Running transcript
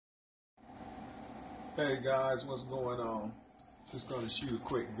Hey guys, what's going on? Just going to shoot a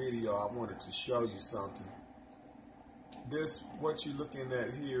quick video. I wanted to show you something. What you're looking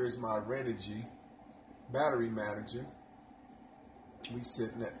at here is my Renogy battery manager. We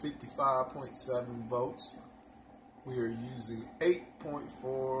sitting at 55.7 volts. We are using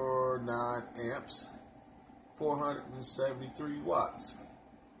 8.49 amps, 473 watts.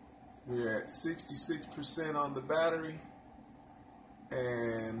 We're at 66% on the battery,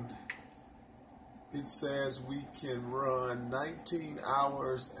 and it says we can run 19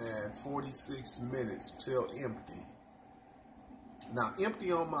 hours and 46 minutes till empty. Now, empty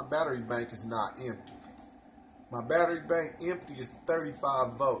on my battery bank is not empty. My battery bank empty is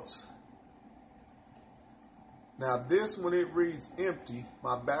 35 volts. Now this, when it reads empty,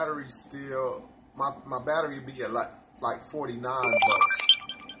 my battery still, my battery would be at like 49 volts.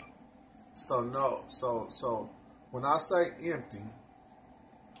 So when I say empty,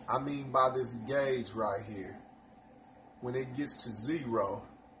 I mean by this gauge right here. When it gets to 0,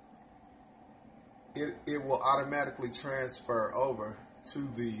 it will automatically transfer over to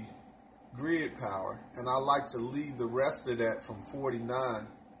the grid power, and I like to leave the rest of that from 49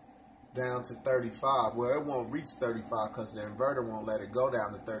 down to 35. Well, it won't reach 35 because the inverter won't let it go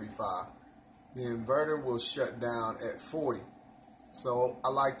down to 35. The inverter will shut down at 40. So I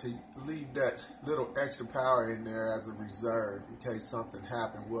like to leave that little extra power in there as a reserve in case something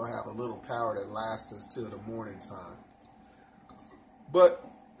happened. We'll have a little power that lasts us till the morning time. But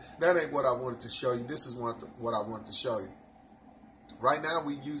that ain't what I wanted to show you. This is what I wanted to show you. Right now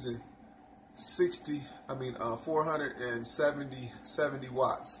we're using 470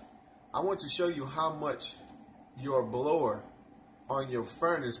 watts. I want to show you how much your blower on your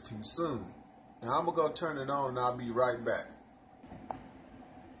furnace consumes. Now I'm gonna go turn it on and I'll be right back.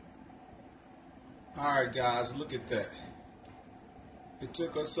 Alright guys, look at that. It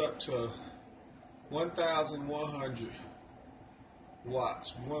took us up to 1,100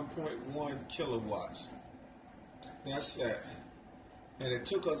 watts, 1.1 kilowatts. That's that. And it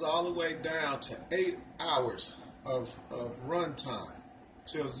took us all the way down to 8 hours of run time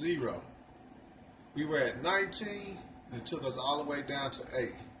till 0. We were at 19 and it took us all the way down to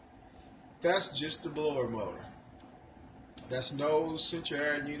 8. That's just the blower motor. That's no central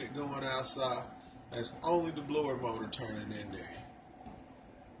air unit going outside. That's only the blower motor turning in there.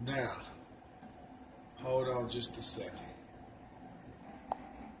 Now, hold on just a second.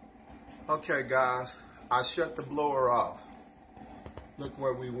 Okay guys, I shut the blower off. Look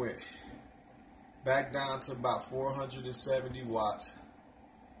where we went. Back down to about 470 watts.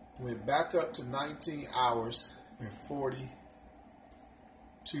 Went back up to 19 hours and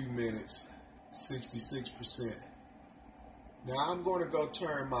 42 minutes, 66%. Now I'm going to go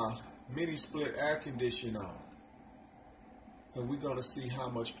turn my mini split air conditioner on, and we're going to see how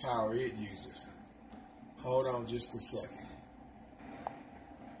much power it uses. Hold on just a second.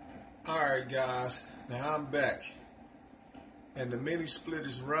 Alright guys, now I'm back and the mini split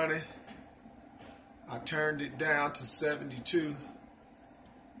is running. I turned it down to 72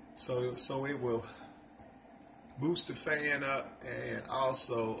 so it will boost the fan up and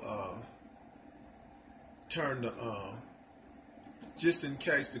also turn the just in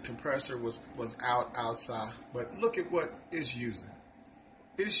case the compressor was outside. But look at what it's using.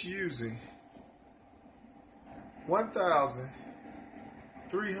 It's using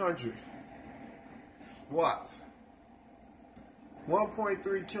 1,300 watts,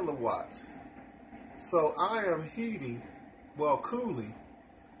 1.3 kilowatts. So I am heating, well, cooling.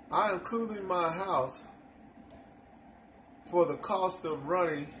 I am cooling my house for the cost of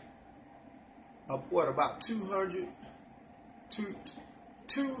running about 200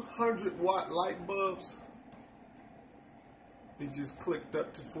 watt light bulbs. It just clicked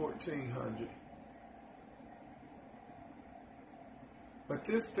up to 1,400. But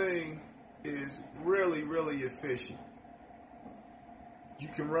this thing is really, really efficient. You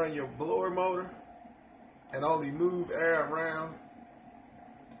can run your blower motor and only move air around,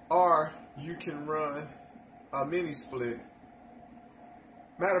 or you can run a mini split.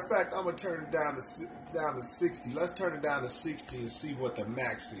 Matter of fact, I'm gonna turn it down to 60. Let's turn it down to 60 and see what the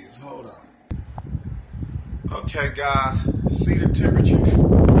max is. Hold on. Okay, guys, see the temperature.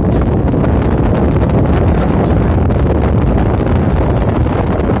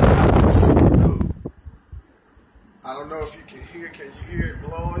 Super cool. I don't know if you can hear. Can you hear it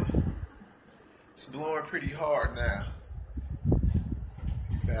blowing? It's blowing pretty hard now.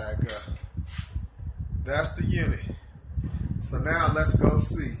 Back up. That's the unit. So now let's go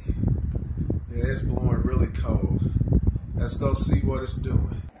see. Yeah, it's blowing really cold. Let's go see what it's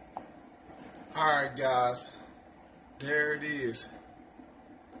doing. Alright guys, there it is.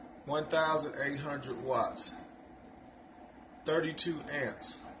 1,800 watts, 32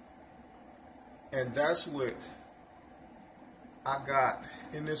 amps. And that's what I got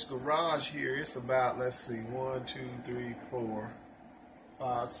in this garage here. It's about, let's see, 1, 2, 3, 4,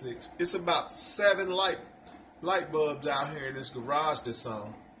 5, 6. It's about 7 light bulbs out here in this garage that's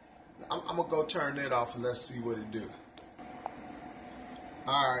on. I'm going to go turn that off and let's see what it do.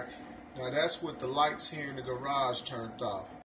 Alright, now that's with the lights here in the garage turned off.